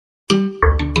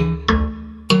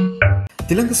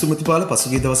තිලංග සුමතිපාල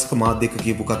පසුගිය දවසක මාධ්‍යක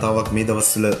කියපු කතාවක් මේ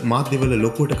දවස්වල මාධ්‍යවල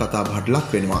ලොකුවට කතා බහට ලක්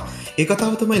වෙනවා. ඒ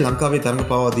කතාව තමයි ලංකාවේ තරඟ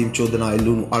පාවා දීම් චෝදනා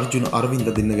එල්ලුණු අර්ජුන අරවින්ද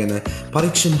දෙන්න ගැන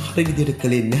පරීක්ෂණ හරි විදිහට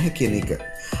කළේ නැහැ කියන එක.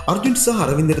 අර්ජුන් සහ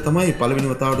අරවින්දට තමයි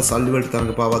පළවෙනි වතාවට සල්ලි වලට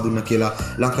තරඟ පාවා දුන්නා කියලා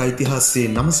ලංකා ඉතිහාසයේ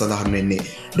නම සඳහන් වෙන්නේ.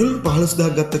 ඩොලර්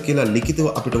 15000ක් ගත්ත කියලා ලිඛිතව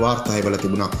අපිට වාර්තා වෙලා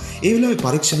තිබුණා. ඒ වෙලාවේ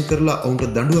පරීක්ෂණ කරලා ඔවුන්ට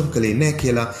දඬුවම් කළේ නැහැ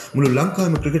කියලා මුළු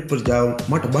ලංකාවේම ක්‍රිකට් ප්‍රජාව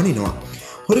මට බනිනවා.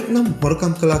 හොරෙක් නම්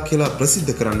හොරකම් කළා කියලා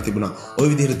ප්‍රසිද්ධ කරන්න තිබුණා. ওই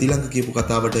විදිහට තිලංග කියපු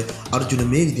කතාවට අර්ජුන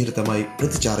මේ විදිහට තමයි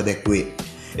ප්‍රතිචාර දැක්වුවේ.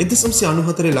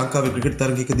 1994 ලංකාවේ ක්‍රිකට්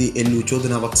තරගයකදී එල්ලූ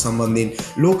චෝදනාවක් සම්බන්ධයෙන්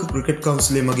ලෝක ක්‍රිකට්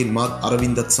කවුන්සිලය මගින් මාත්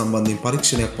අරවින්දත් සම්බන්ධයෙන්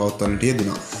පරීක්ෂණයක් පවත්වන්නට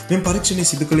යෙදුණා. මෙම පරීක්ෂණය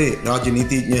සිදු කළේ රාජ්‍ය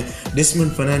නීතිඥ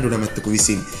ඩෙස්මන්ඩ් ෆර්නෑන්ඩෝ නැමැත්තකු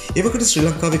විසින්. එවකට ශ්‍රී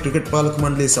ලංකාවේ ක්‍රිකට් පාලක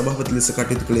මණ්ඩලයේ සභාපති ලෙස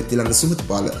කටයුතු කළේ තිලංග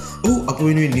සුමතිපාල. ඔහු අප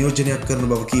වෙනුවෙන් නියෝජනයක් කරන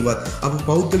බව කීවත් අප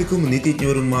පෞද්ගලිකවම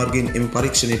නීතිඥවරුන් මාර්ගයෙන් එම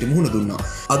පරීක්ෂණයට මුහුණ දුන්නා.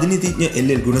 අධිනීතිඥ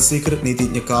එල්.එල්. ගුණසේකර,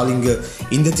 නීතිඥ කාලිංග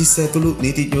ඉන්දතිස්ස ඇතුළු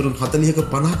නීතිඥවරුන් 40ක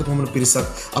 50ක පමණ පිරිසක්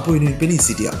අප වෙනුවෙන් පෙනී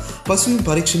සිටියා. පසුවෙන්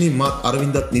පරීක්ෂණයේ මාත්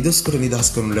අරවින්දත් නිදොස් කර නිදහස්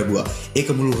කරනු ලැබුවා. ඒක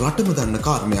මුළු රටම දන්න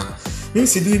කාරණයක්. මේ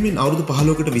සිදුවීමෙන් අවුරුදු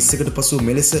 15කට 20කට පසු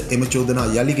මෙලෙස එම චෝදනා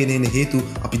යලි ගෙන එන හේතු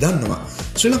අපි දන්නවා.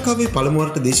 ශ්‍රී ලංකාවේ පළමු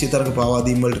වරට දේශීය තරග පාවා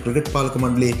දීම් වලට ක්‍රිකට් පාලක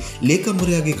මණ්ඩලයේ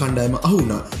ලේකම්වරයාගේ කණ්ඩායම අහු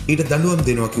වුණා. ඊට දඬුවම්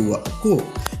දෙනවා කිව්වා. කෝ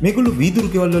මේගොල්ලෝ වීදුරු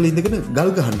ගෙවල් වල ඉඳගෙන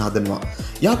ගල් ගහන්න හදනවා.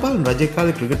 යාපාලන රජයේ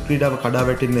කාලේ ක්‍රිකට් ක්‍රීඩාව කඩා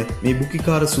වැටෙන්න මේ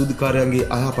බුකිකාර සූදුකාරයන්ගේ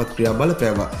අයහපත් ක්‍රියා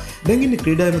බලපෑවා. දැන් ඉන්නේ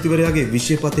ක්‍රීඩා ඇමතිවරයාගේ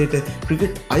විෂයපතේට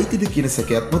ක්‍රිකට් අයිතිද කියන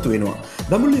සැකයක් මතුවෙනවා.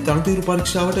 දඹුල්ලේ තනතුරු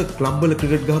පරීක්ෂාවට ක්ලබ් වල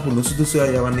ක්‍රිකට් ගහපු නුසුදුසු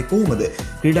අය යවන්නේ කොහොමද?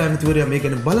 ක්‍රීඩා ඇමතිවරයා මේ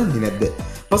ගැන බලන්නේ නැද්ද?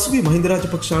 පසුගිය මහින්ද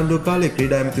රාජපක්ෂ ආණ්ඩුව කාලේ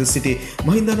ක්‍රීඩා ඇමතිව සිටි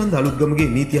මහින්දානන්ද අලුත්ගමගේ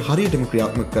නීතිය හරියටම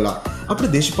ක්‍රියාත්මක කළා.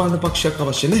 අපිට දේශපාලන පක්ෂයක්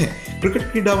අවශ්‍ය නැහැ. ක්‍රිකට්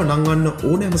ක්‍රීඩාව නංවන්න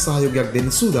ඕනෑම සහයෝගයක් දෙන්න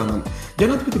සූදානම්.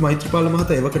 ජනාධිපති මෛත්‍රීපාල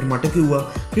මහතා එවකට මට කිව්වා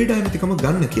ක්‍රීඩා ඇමතිකම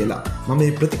ගන්න කියලා. මම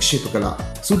ඒ ප්‍රතික්ෂේප කළා.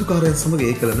 සූදුකාරයන්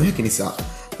සමග ඒ කළ නොහැකි නිසා.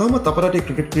 තවමත් අප රටේ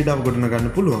ක්‍රිකට් ක්‍රීඩාව ගොඩනගන්න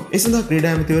පුළුවන්. ඒ සඳහා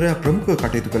ක්‍රීඩා ඇමතිවරයා ප්‍රමුඛව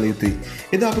කටයුතු කළ යුතුයි.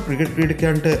 එදා අප ක්‍රිකට්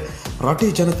ක්‍රීඩකයන්ට රටේ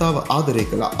ජනතාව ආදරය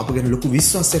කළා. අප ගැන ලොකු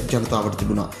විශ්වාසයක් ජනතාවට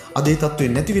තිබුණා. අද ඒ තත්ත්වය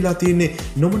නැති වෙලා තියෙන්නේ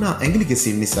නොමනා ඇඟිලි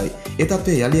ගැසීම් නිසායි. ඒ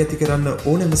තත්ත්වය යලි ඇති කරන්න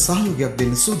ඕනෑම සහයෝගයක්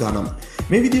දෙන්න සූදානම්.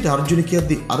 මේ විදිහට අර්ජුන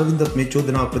කියද්දී අරවින්දත් මේ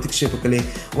චෝදනාව ප්‍රතික්ෂේප කළේ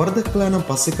වරදක් කළා නම්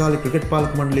පස්සේ කාලේ ක්‍රිකට්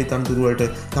පාලක මණ්ඩලයේ තනතුරු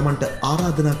වලට Tamanට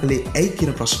ආරාධනා කළේ ඇයි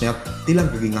කියන ප්‍රශ්නයක්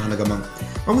තිලංගගෙන් අහන ගමන්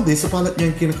මම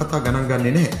දේශපාලඥයන් කියන කතා ගණන්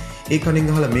ගන්නේ නැහැ. ඒ කණෙන්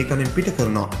අහලා මේ කණෙන් පිට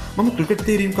කරනවා. මම ක්‍රිකට්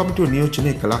තේරීම් කමිටුව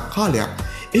නියෝජනය කළා කාලයක්.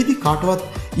 එහිදී කාටවත්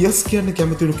යස් කියන්න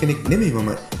කැමතිුණු කෙනෙක් නෙමෙයි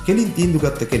මම. කෙලින් තීන්දුව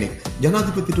ගත්ත කෙනෙක්.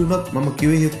 ජනාධිපතිට උනත් මම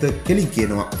කිව්වේ යුත්තේ කෙලින්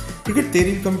කියනවා. ක්‍රිකට්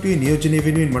තේරීම් කමිටුවේ නියෝජනය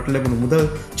වෙනුවෙන් මට ලැබුණු මුදල්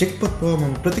චෙක්පත් පවා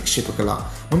මම ප්‍රතික්ෂේප කළා.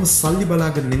 මම සල්ලි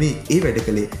බලාගෙන නෙමෙයි ඒ වැඩ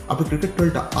කළේ. අපි ක්‍රිකට්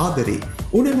වලට ආදරේ.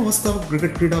 ඕනෑම අවස්ථාවක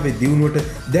ක්‍රිකට් ක්‍රීඩාවේ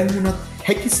දියුණුවට දැන් වුණත්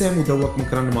හැකි සෑම උදව්වක්ම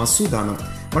කරන්න මා සූදානම්.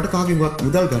 මට කාගෙන්වත්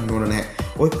මුදල් ගන්න ඕන නැහැ.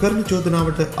 ඔය කරන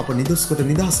චෝදනාවට අප නිදොස් කොට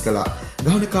නිදහස් කළා.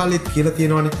 ගහන කාලෙත් කියලා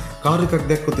තියෙනවානේ කාර් එකක්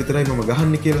දැක්කොත් විතරයි මම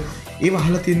ගහන්නේ කියලා. ඒව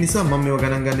අහලා තියෙන නිසා මම මේව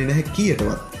ගණන් ගන්නේ නැහැ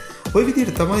කීයටවත්. ඔය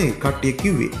විදිහට තමයි කට්ටිය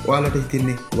කිව්වේ. ඔයාලට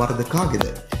හිතෙන්නේ වරද කාගේද?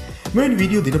 මෙවැනි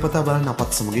වීඩියෝ දිනපතා බලන්න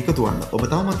අපත් සමග එකතු වන්න. ඔබ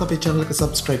තාමත් අපේ channel එක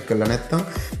subscribe කරලා නැත්නම්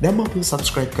දැන්ම අපිව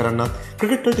subscribe කරන්නත්,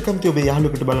 ක්‍රිකට් වලට කැමති ඔබේ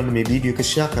යාළුවෙකුට බලන්න මේ වීඩියෝ එක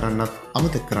share කරන්නත්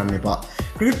අමතක කරන්න එපා.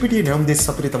 ක්‍රිකට් පිටියේ නම් දෙස්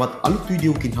අපිට තවත් අලුත්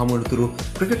වීඩියෝකින් හමු වෙනතුරු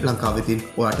ක්‍රිකට් ලංකාවෙදී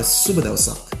ඔයාට සුබ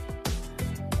දවසක්.